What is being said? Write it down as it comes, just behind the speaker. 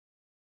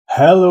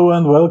Hello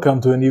and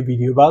welcome to a new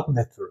video about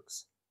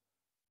networks.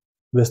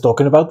 We're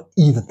talking about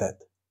Ethernet.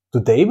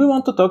 Today we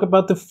want to talk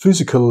about the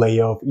physical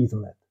layer of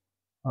Ethernet.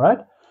 Alright?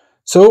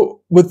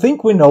 So we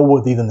think we know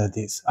what Ethernet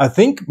is. I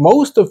think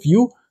most of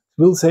you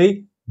will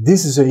say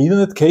this is an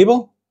Ethernet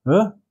cable.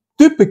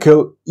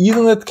 Typical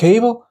Ethernet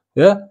cable.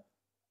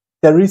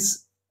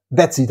 That's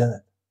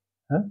Ethernet.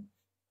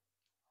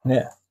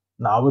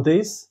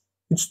 Nowadays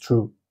it's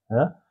true.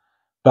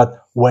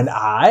 But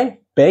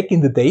back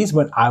in the days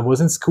when I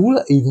was in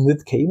school,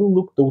 Ethernet cable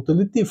looked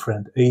totally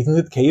different.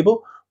 Ethernet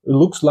cable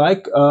looked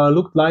like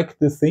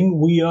the thing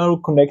we are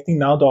connecting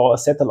now to our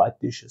satellite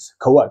dishes,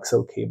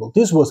 coaxial cable.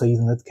 This was an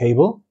Ethernet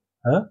cable.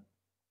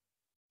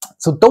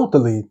 So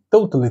totally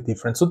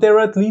different. So there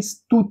are at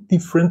least two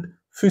different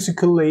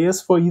physical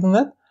layers for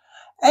Ethernet.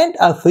 And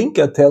I think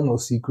I tell no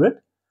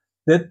secret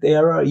that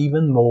there are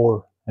even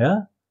more.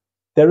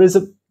 There is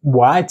a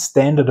wide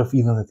standard of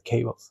Ethernet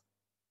cables.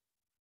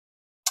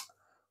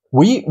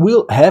 We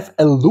will have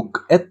a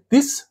look at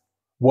this,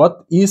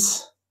 what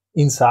is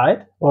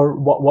inside, or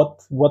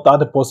what are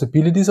the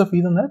possibilities of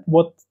Ethernet,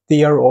 what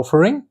they are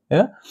offering,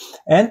 and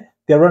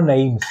there are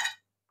names.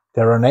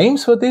 There are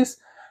names for this,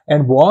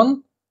 and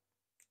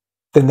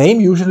the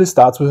name usually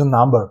starts with a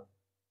number,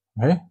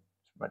 10,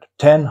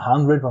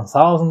 100,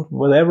 1000,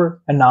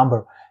 whatever, a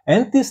number,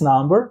 and this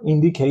number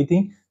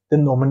indicating the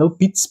nominal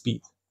bit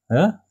speed.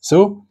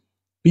 So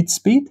bit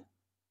speed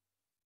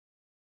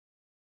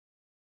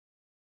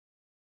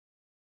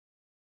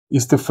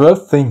is the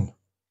first thing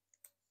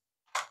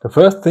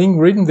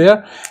written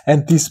there,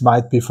 and this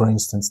might be, for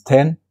instance,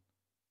 10,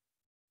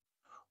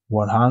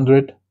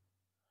 100,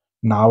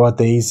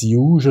 nowadays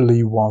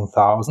usually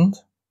 1000,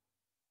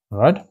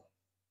 right?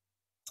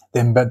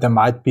 Then there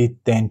might be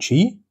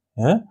 10G,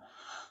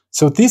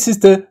 So this is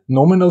the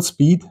nominal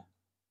speed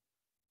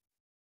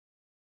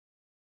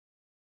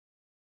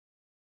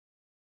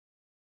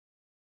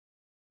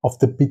of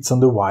the bits on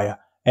the wire,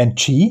 and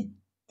G,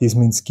 this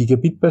means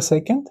gigabit per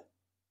second.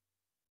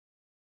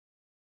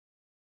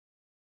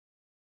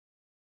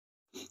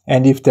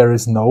 And if there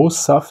is no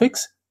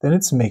suffix, then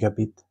it's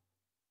megabit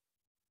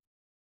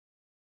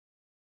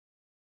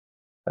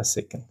per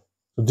second.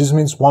 So this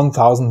means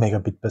 1000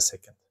 megabit per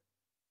second.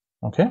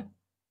 Okay?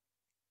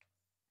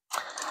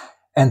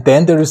 And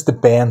then there is the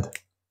band.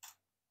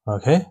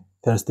 Okay?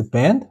 There's the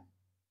band.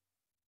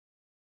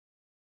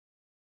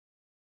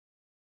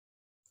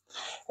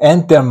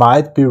 And there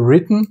might be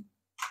written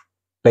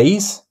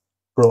base,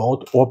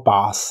 broad, or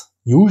pass.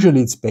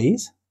 Usually it's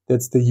base.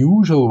 That's the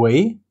usual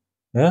way.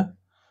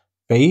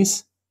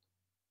 Base,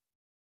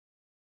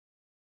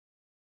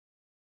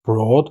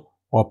 broad,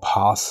 or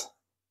pass.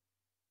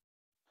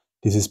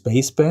 This is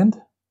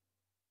baseband,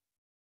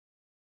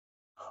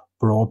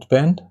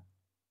 broadband,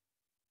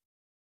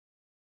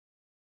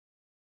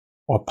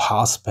 or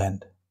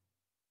passband.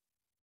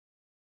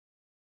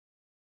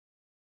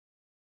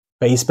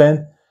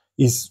 Baseband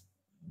is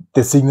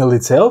the signal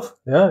itself,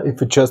 if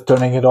we're just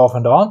turning it off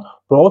and on.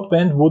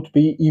 Broadband would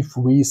be if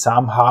we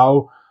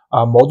somehow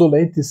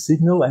modulate this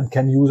signal and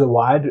can use a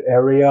wide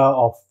area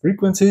of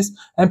frequencies,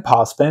 and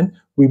passband,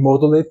 we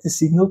modulate the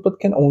signal but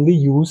can only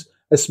use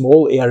a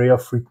small area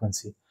of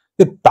frequency.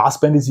 The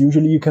passband is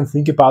usually, you can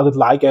think about it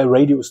like a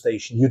radio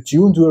station. You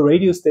tune to a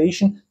radio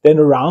station, then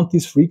around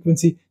this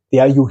frequency,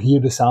 there you hear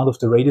the sound of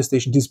the radio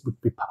station. This would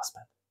be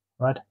passband,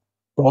 right?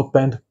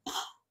 Broadband,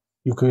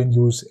 you can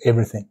use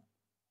everything.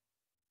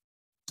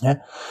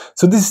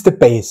 So this is the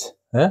base.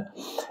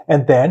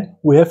 And then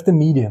we have the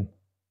medium.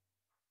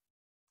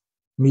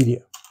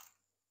 Media.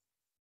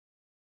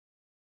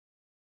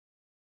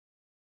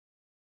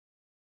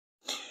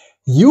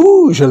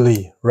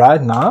 Usually,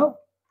 right now,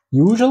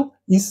 usual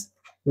is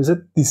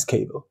this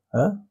cable.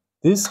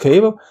 This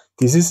cable,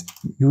 this is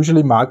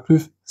usually marked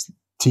with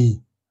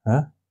T.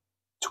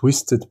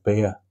 Twisted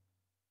pair.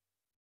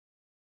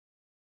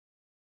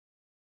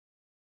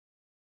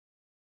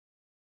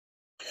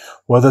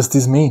 What does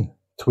this mean?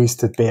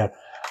 Twisted pair.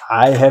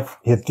 I have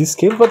here this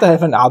cable, but I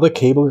have another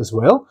cable as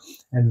well.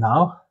 And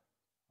now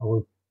I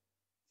will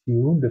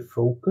tune the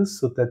focus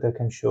so that I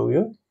can show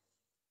you.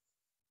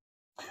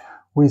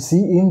 We see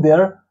in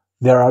there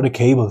are the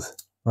cables,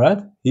 right?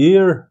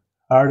 Here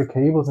are the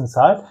cables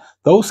inside.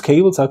 Those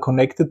cables are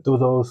connected to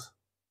those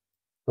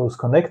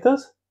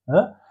connectors,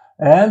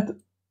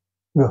 and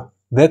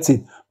that's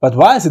it. But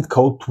why is it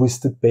called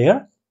twisted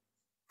pair?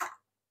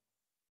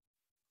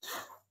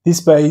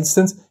 This, by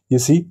instance, you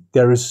see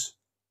there is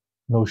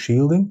no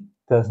shielding,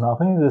 there's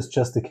nothing, there's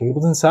just the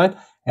cables inside,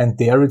 and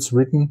there it's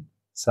written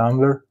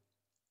somewhere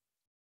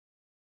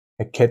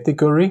a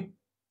category.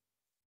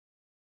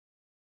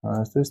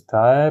 Is this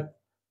type?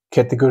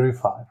 Category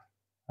 5.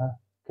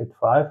 Cat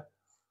 5.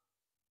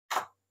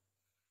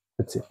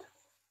 That's it.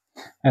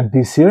 And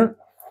this here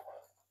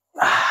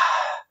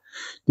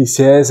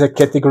is a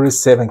category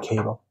 7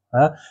 cable.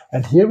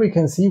 And here we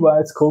can see why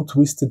it's called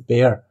twisted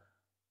pair.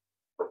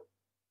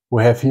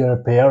 We have here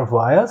a pair of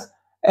wires,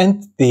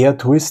 and they are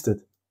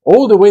twisted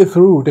all the way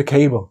through the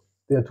cable.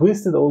 They are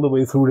twisted all the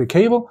way through the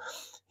cable.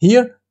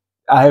 Here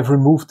I have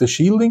removed the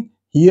shielding.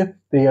 here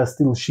they are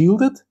still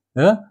shielded.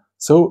 Yeah?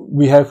 So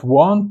we have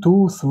 1,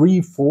 2,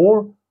 3,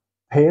 4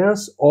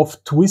 pairs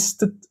of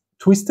twisted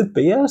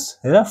pairs,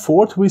 yeah,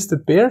 4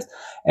 twisted pairs,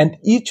 and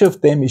each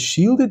of them is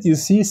shielded. You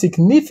see,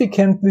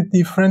 significantly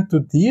different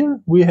to here.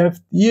 We have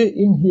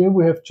here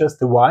we have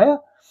just a wire,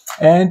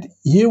 and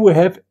here we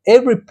have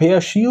every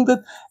pair shielded,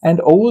 and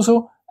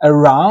also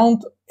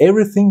around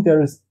everything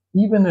there is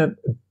even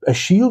a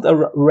shield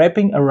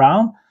wrapping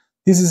around.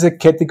 This is a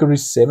category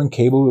 7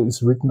 cable.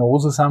 It's written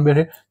also somewhere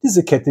here. This is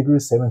a category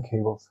 7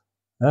 cables.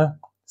 Yeah?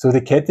 So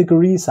the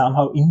category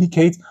somehow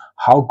indicates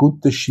how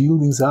good the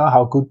shieldings are,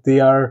 how good they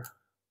are,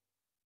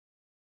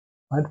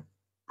 right,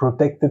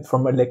 protected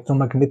from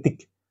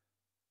electromagnetic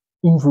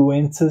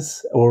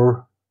influences,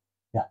 or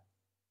yeah,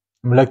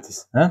 like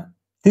this. Huh?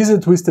 This is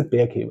a twisted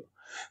pair cable.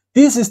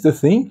 This is the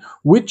thing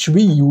which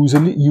we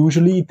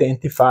usually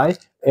identify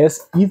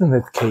as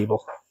Ethernet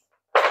cable.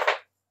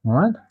 All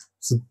right,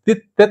 so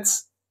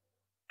that's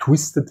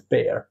twisted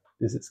pair.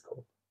 This is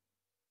called.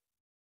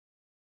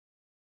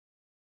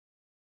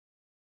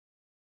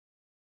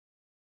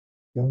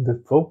 On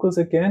the focus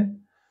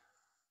again.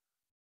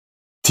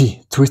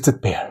 T,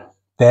 twisted pair.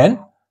 Then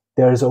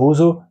there is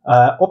also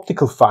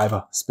optical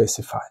fiber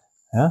specified.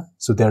 Yeah?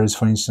 So there is,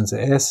 for instance,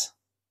 S.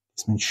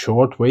 This means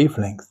short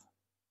wavelength.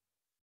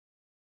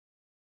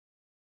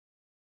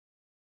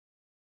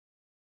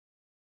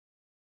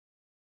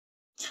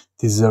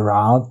 This is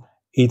around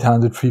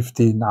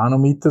 850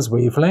 nanometers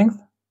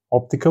wavelength,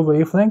 optical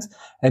wavelengths,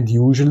 and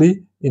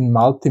usually in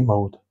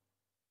multi-mode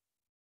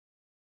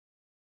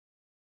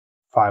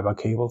fiber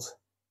cables.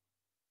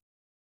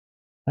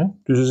 Okay?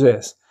 This is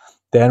S.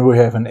 Then we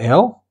have an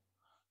L.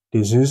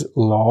 This is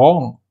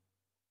long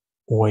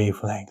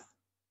wavelength.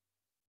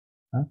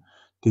 Okay?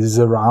 This is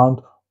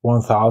around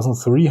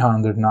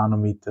 1300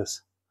 nanometers.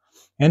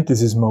 And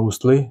this is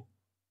mostly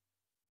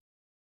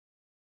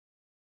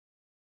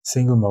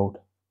single mode.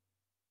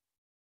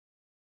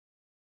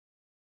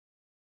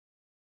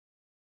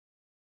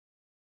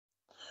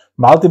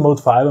 Multi-mode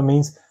fiber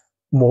means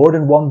more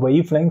than one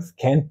wavelength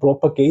can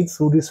propagate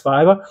through this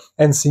fiber,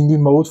 and single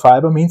mode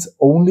fiber means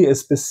only a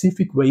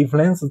specific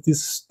wavelength.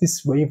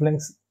 This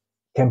wavelength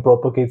can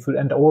propagate through,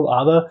 and all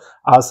other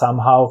are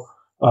somehow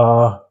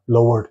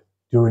lowered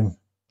during.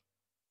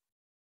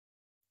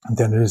 And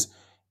then there is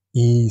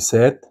EZ.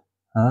 This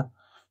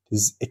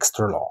is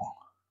extra long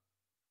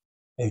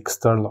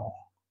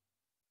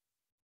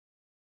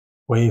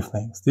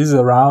wavelengths. This is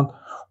around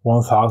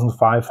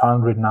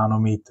 1500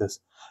 nanometers,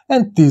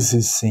 and this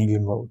is single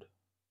mode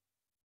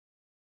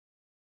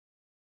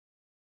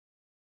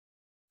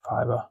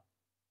fiber.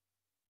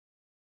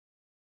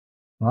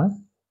 Right?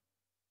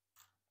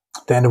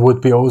 Then there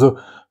would be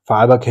also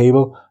fiber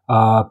cable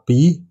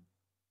B,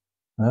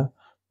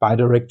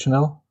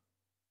 bidirectional.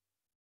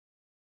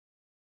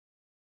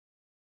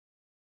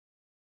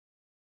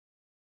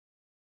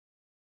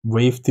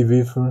 Wave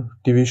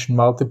division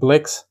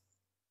multiplex.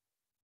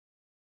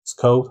 It's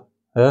called.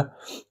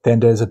 Then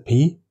there's a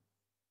P,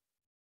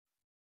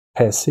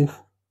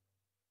 passive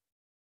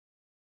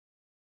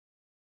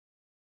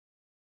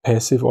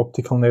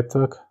optical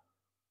network.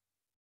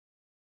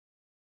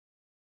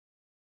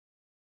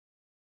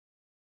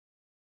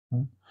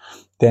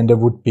 Then there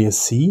would be a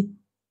C,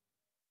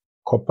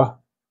 copper.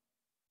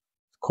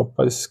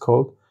 Copper is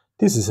called.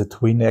 This is a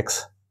twin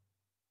X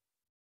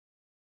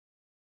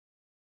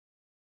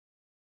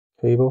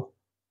cable.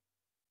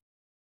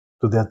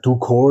 So there are two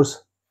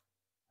cores.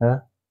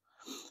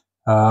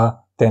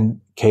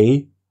 Then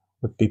K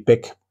would be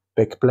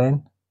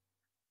backplane.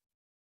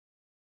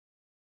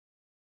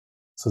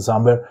 So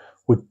somewhere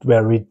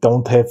where we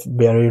don't have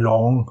very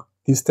long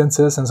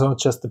distances, and so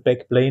just the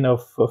backplane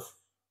of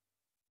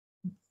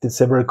the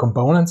several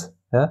components.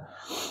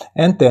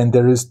 And then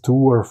there is 2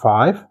 or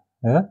 5.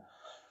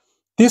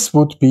 This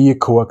would be a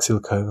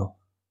coaxial cable.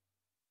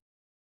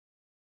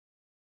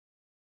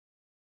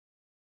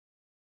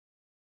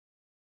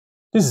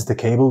 This is the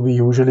cable we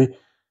usually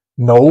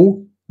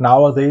know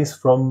nowadays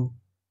from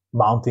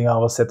mounting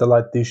our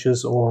satellite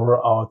dishes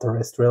or our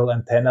terrestrial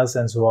antennas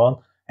and so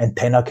on.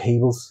 Antenna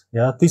cables.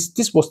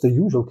 This was the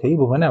usual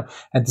cable whenever,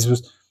 and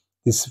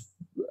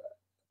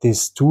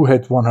this two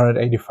had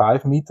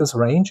 185 meters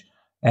range,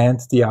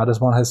 and the other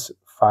one has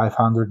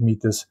 500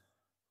 meters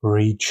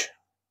reach.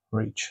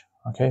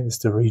 Okay, this is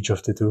the reach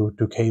of the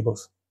two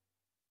cables.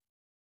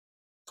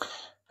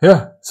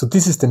 Yeah, so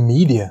this is the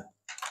media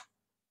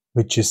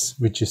which is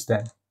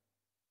then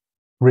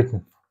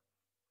written.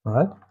 All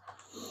right,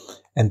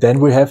 and then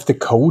we have the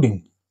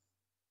coding.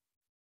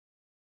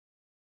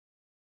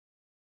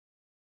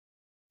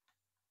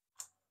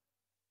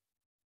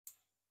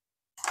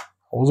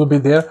 Also be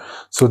there.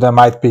 So there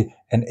might be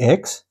an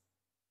X.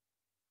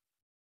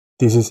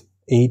 This is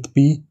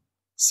 8B,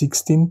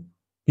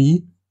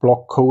 16B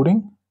block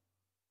coding.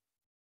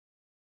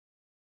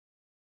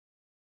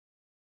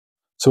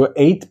 So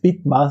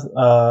 8-bit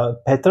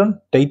pattern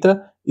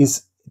data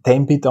is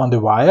 10-bit on the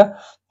wire.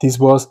 This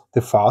was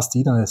the fast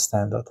Ethernet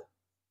standard.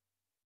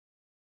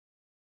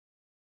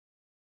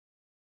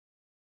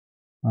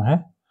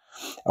 Okay.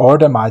 Or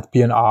there might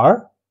be an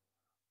R,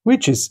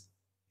 which is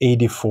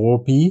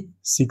 84B,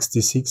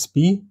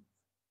 66B,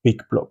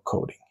 big block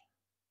coding.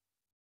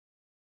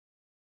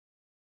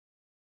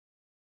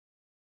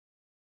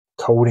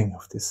 Coding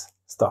of this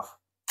stuff.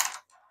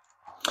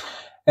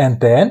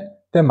 And then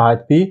there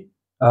might be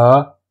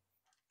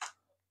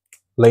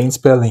lanes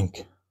per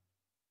link.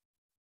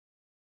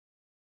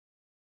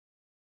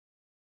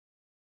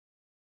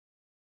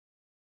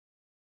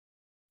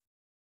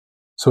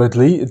 So at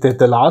least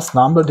the last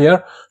number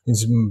there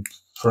is,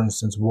 for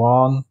instance,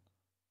 1,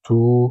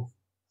 2,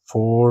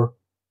 4,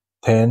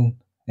 10,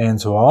 and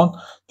so on.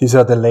 These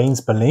are the lanes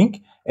per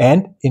link.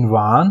 And in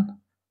WAN,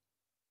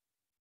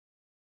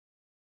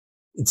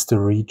 it's the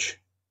reach.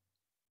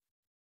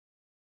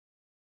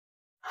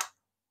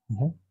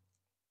 Okay.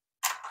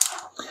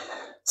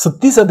 So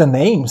these are the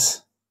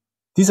names.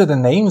 These are the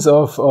names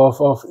of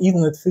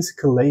Ethernet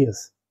physical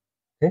layers.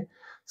 Okay.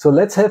 So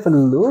let's have a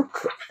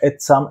look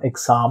at some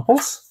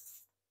examples.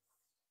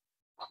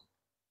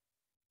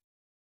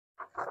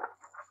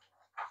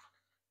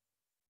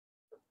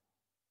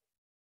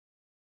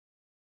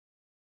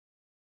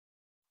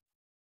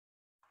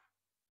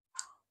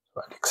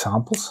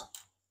 Examples.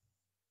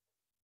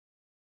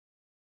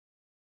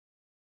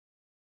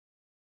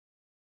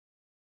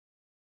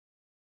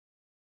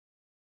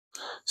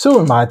 So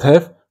we might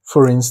have,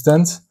 for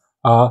instance,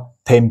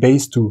 10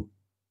 base 2.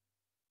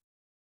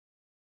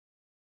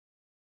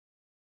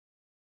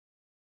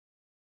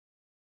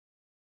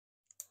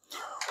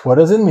 What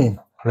does it mean?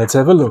 Let's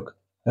have a look.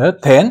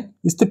 10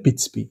 is the bit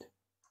speed.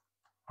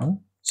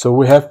 So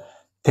we have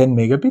 10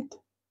 megabit.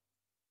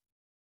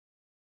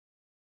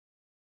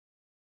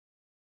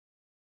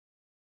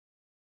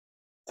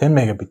 10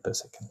 megabit per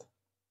second.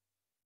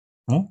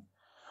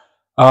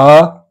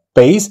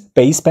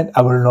 Baseband,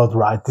 I will not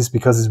write this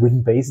because it's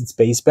written base, it's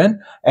baseband.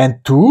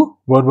 And 2,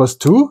 what was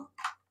 2?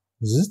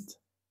 This is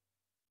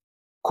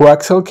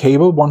coaxial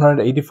cable,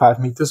 185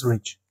 meters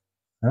reach.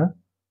 2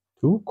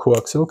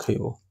 coaxial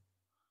cable.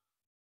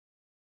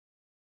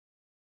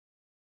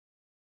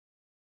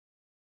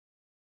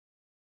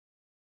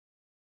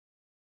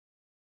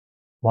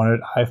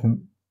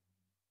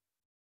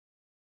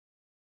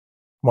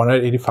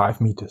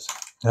 $185 meters.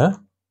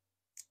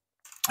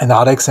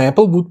 Another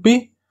example would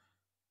be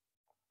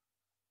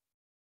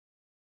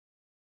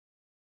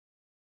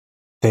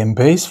 10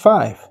 base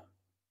 5.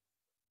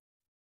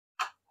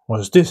 What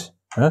is this?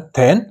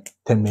 10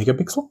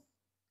 megapixel?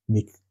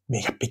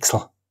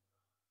 Megapixel.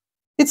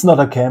 It's not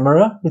a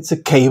camera, it's a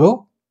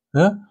cable.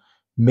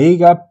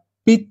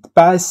 Megabit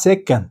by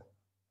second.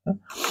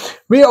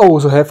 We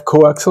also have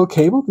coaxial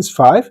cable, this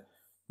 5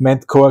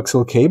 meant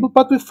coaxial cable,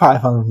 but with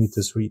 500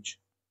 meters reach.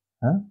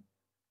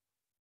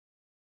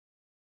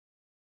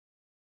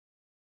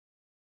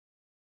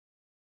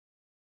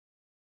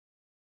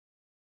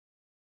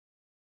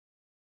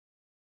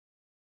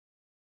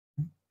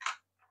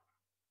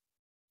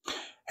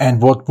 And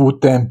what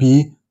would then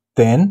be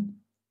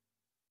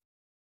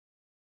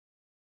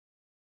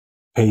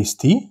base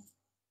T?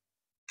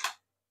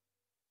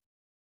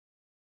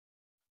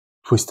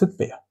 Twisted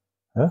pair.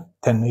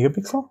 10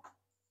 megapixel.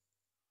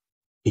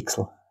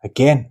 Pixel.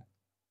 Again.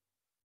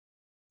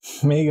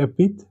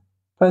 Megabit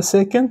per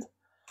second.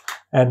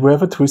 And we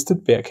have a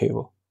twisted pair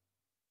cable.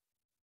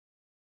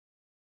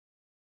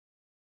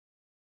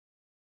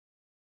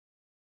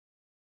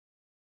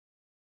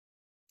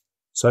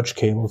 Such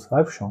cables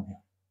I've shown you.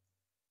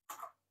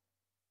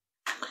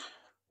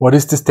 What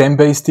is this 10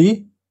 base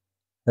T?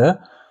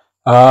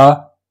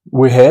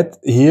 We had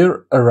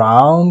here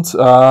around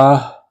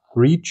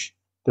reach.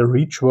 The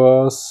reach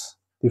was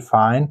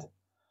defined.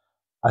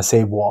 I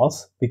say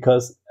was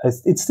because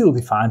it's still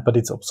defined, but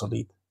it's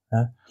obsolete.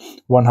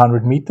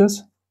 100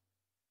 meters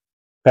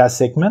per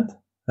segment.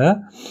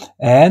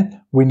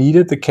 And we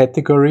needed the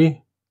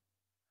category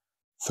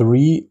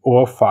 3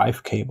 or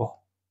 5 cable.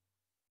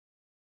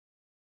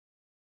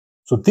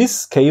 So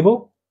this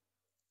cable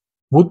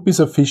would be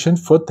sufficient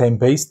for 10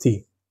 base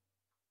T.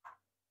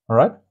 All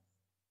right.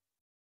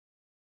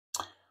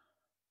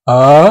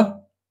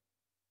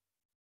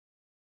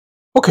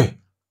 Okay.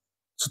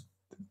 So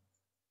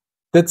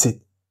that's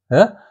it.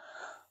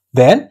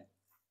 Then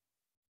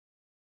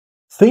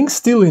things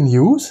still in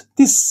use.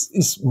 This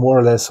is more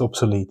or less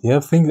obsolete.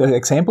 An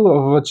example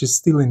of which is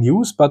still in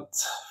use, but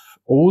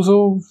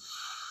also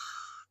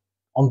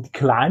on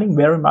declining,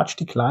 very much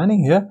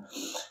declining.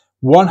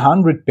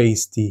 100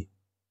 base T.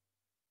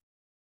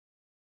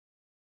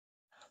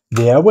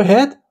 There we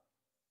had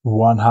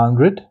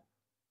 100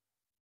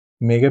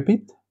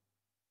 megabit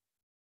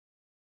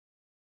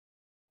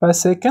per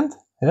second.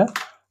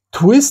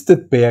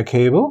 Twisted pair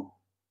cable.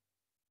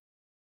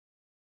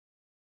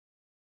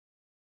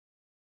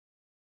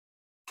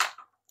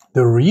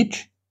 The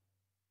reach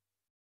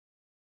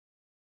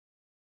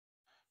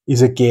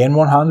is again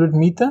 100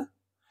 meter.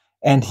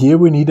 And here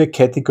we need a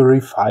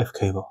category 5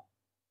 cable.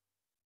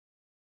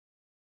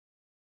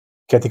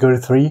 Category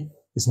 3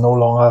 is no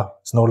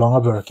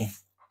longer working.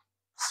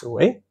 So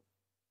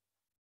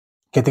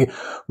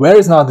where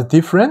is now the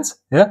difference?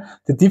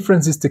 The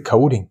difference is the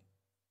coding.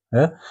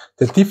 Yeah?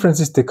 The difference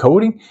is the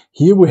coding.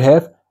 Here we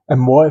have a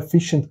more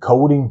efficient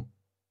coding.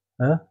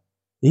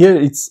 Here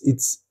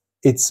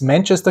it's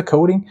Manchester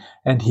coding,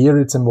 and here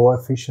it's a more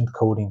efficient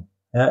coding.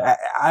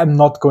 I'm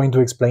not going to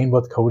explain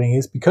what coding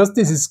is, because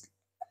this is,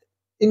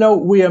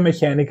 we are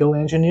mechanical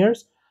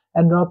engineers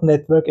and not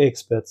network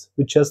experts.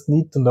 We just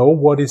need to know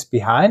what is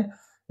behind,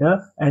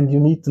 and you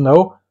need to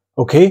know,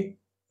 okay,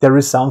 there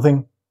is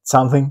something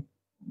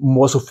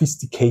more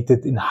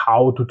sophisticated in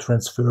how to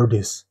transfer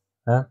this.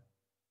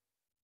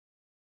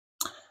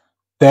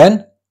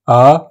 Then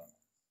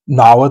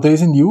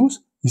nowadays in use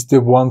is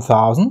the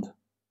 1000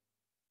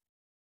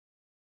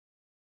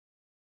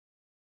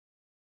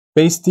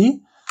 base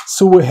T.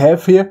 So we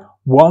have here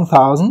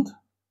 1000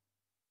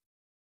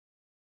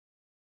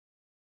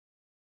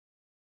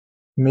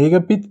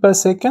 megabit per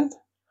second.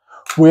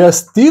 We are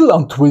still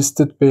on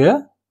twisted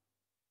pair.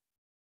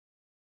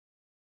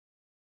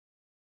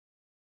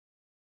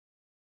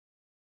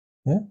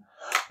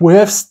 We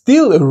have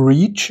still a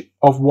reach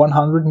of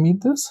 100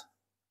 meters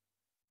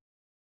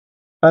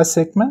per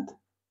segment.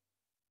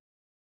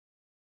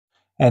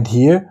 And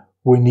here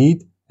we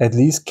need at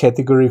least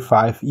category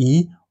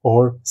 5E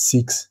or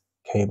 6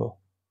 cable.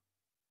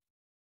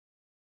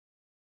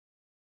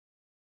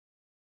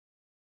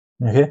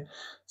 Okay,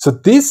 so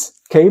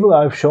this cable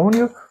I've shown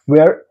you,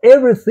 where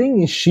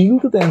everything is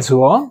shielded and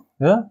so on,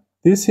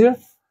 this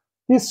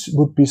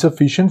would be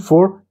sufficient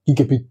for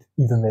gigabit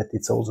Ethernet.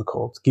 It's also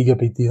called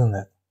gigabit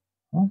Ethernet.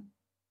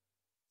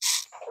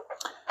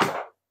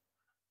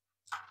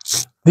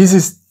 This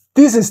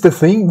is the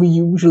thing we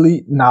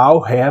usually now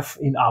have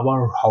in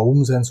our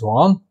homes and so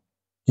on,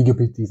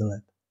 gigabit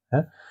Ethernet.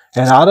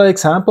 Another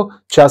example,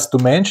 just to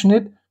mention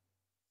it,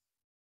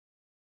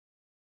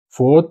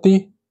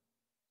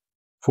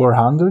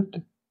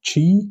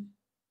 4400G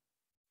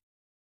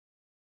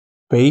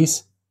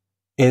base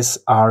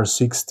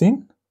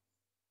SR16.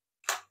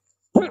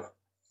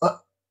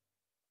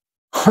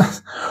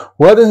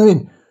 What does it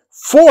mean?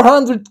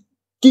 400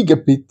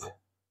 gigabit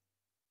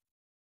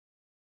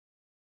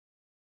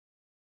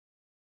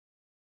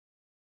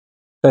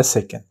per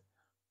second.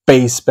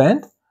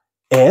 Baseband,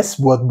 S,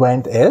 what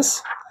band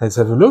S? Let's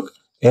have a look.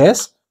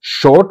 S,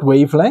 short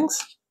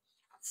wavelengths,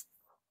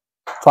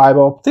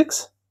 fiber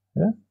optics.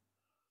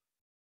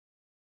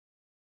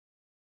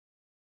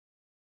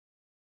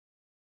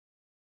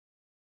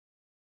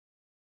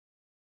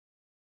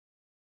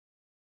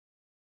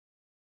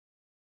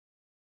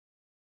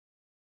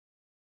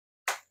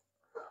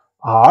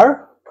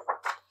 R,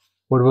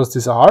 what was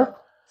this R?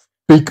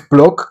 Big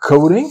block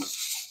coding.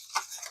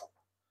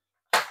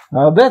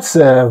 That's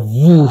a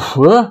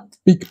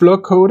big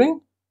block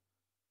coding.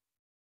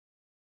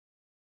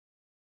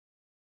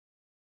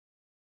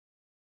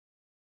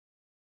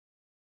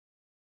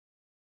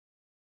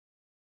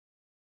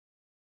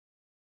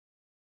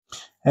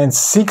 And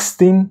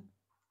 16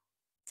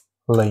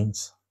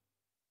 lanes.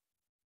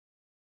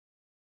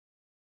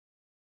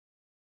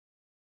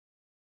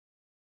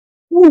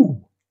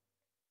 Woo.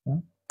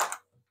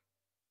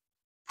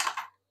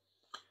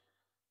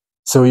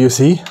 So you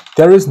see,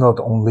 there is not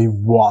only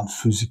one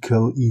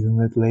physical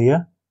Ethernet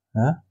layer,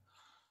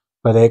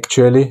 but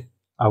actually,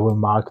 I will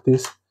mark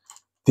this.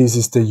 This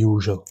is the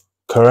usual,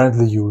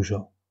 currently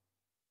usual.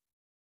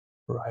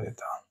 Write it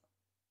down.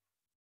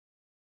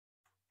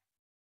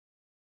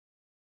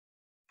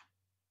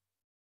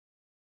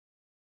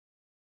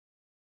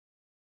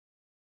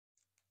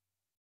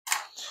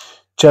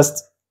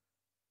 Just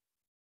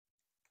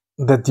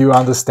that you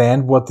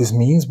understand what this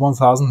means,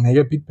 1000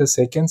 megabit per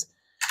second.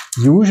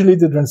 Usually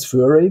the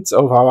transfer rates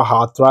of our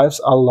hard drives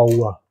are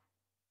lower.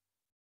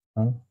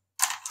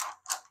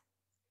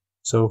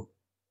 So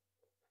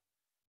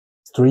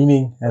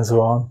streaming and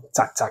so on,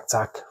 zack, zack,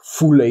 zack,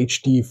 full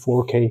HD,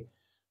 4K,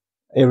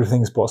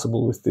 everything is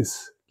possible with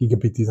this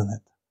gigabit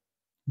Ethernet.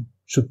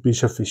 Should be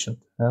sufficient.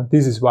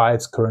 This is why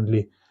it's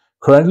currently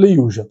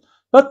usual.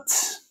 But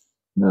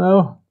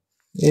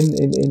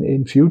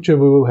in future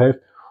we will have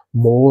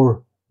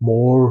more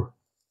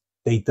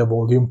data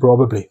volume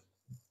probably.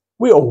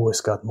 We always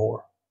got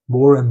more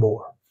and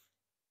more.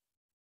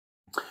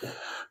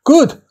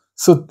 Good.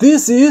 So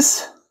this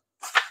is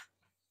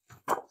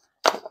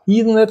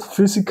Ethernet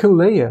physical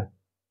layer.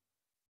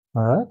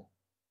 All right.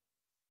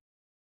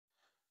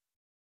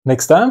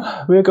 Next time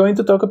we are going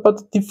to talk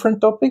about a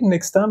different topic.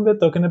 Next time we're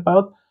talking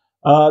about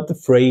the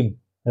frame.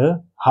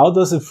 How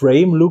does a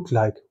frame look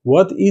like?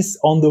 What is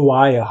on the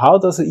wire? How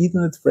does an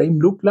Ethernet frame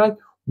look like?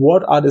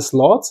 What are the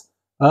slots?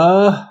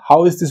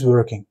 How is this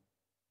working?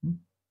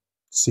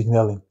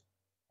 Signaling.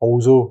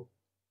 Also,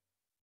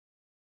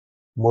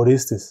 what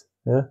is this?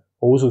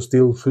 Also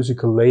still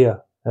physical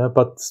layer.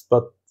 But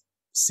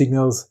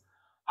signals.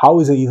 How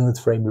is an Ethernet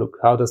frame look?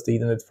 How does the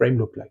Ethernet frame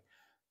look like?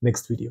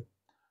 Next video.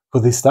 For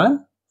this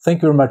time,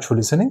 thank you very much for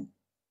listening.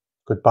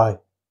 Goodbye.